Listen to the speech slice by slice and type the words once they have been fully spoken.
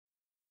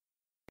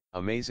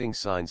Amazing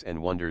signs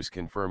and wonders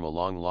confirm a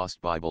long-lost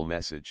Bible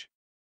message.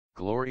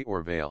 Glory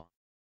or veil?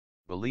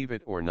 Believe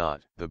it or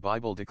not, the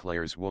Bible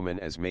declares woman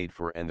as made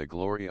for and the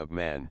glory of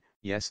man,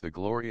 yes, the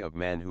glory of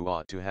man who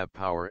ought to have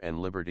power and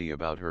liberty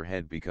about her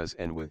head because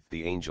and with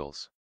the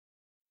angels.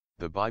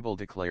 The Bible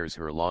declares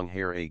her long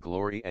hair a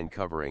glory and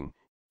covering,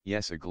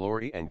 yes, a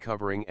glory and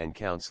covering, and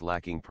counts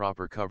lacking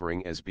proper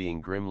covering as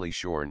being grimly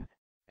shorn,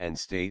 and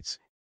states,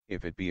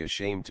 if it be a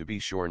shame to be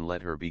shorn,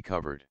 let her be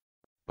covered.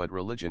 But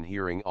religion,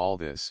 hearing all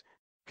this,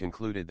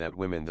 concluded that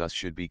women thus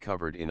should be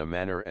covered in a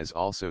manner as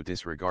also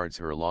disregards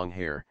her long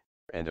hair,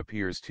 and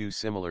appears too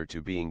similar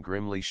to being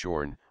grimly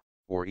shorn,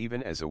 or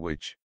even as a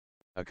witch,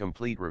 a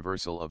complete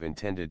reversal of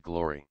intended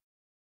glory.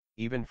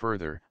 Even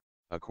further,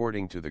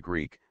 according to the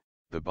Greek,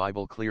 the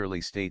Bible clearly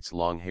states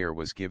long hair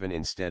was given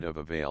instead of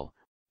a veil,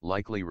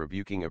 likely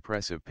rebuking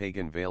oppressive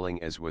pagan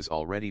veiling as was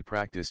already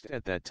practiced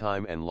at that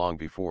time and long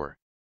before.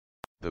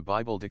 The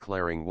Bible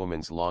declaring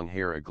woman's long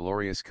hair a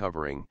glorious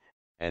covering,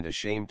 and a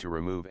shame to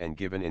remove and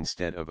given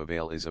instead of a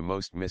veil is a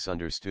most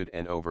misunderstood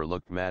and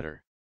overlooked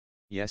matter.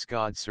 Yes,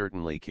 God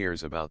certainly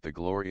cares about the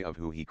glory of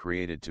who He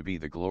created to be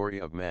the glory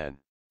of man,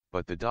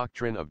 but the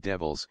doctrine of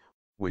devils,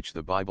 which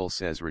the Bible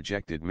says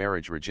rejected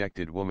marriage,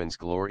 rejected woman's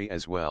glory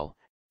as well,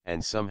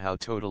 and somehow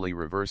totally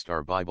reversed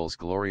our Bible's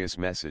glorious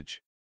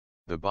message.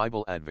 The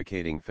Bible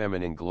advocating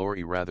feminine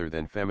glory rather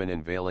than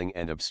feminine veiling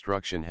and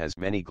obstruction has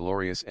many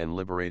glorious and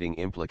liberating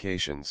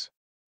implications.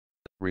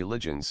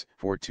 Religions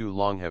for too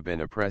long have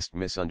been oppressed,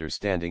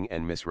 misunderstanding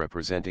and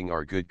misrepresenting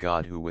our good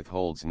God who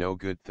withholds no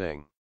good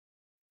thing.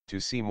 To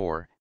see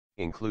more,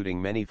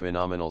 including many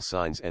phenomenal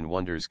signs and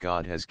wonders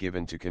God has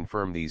given to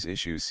confirm these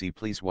issues, see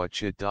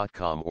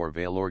pleasewatchit.com or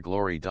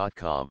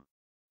veilorglory.com.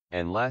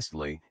 And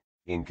lastly,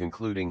 in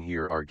concluding,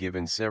 here are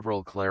given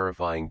several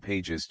clarifying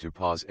pages to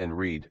pause and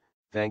read.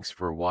 Thanks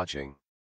for watching.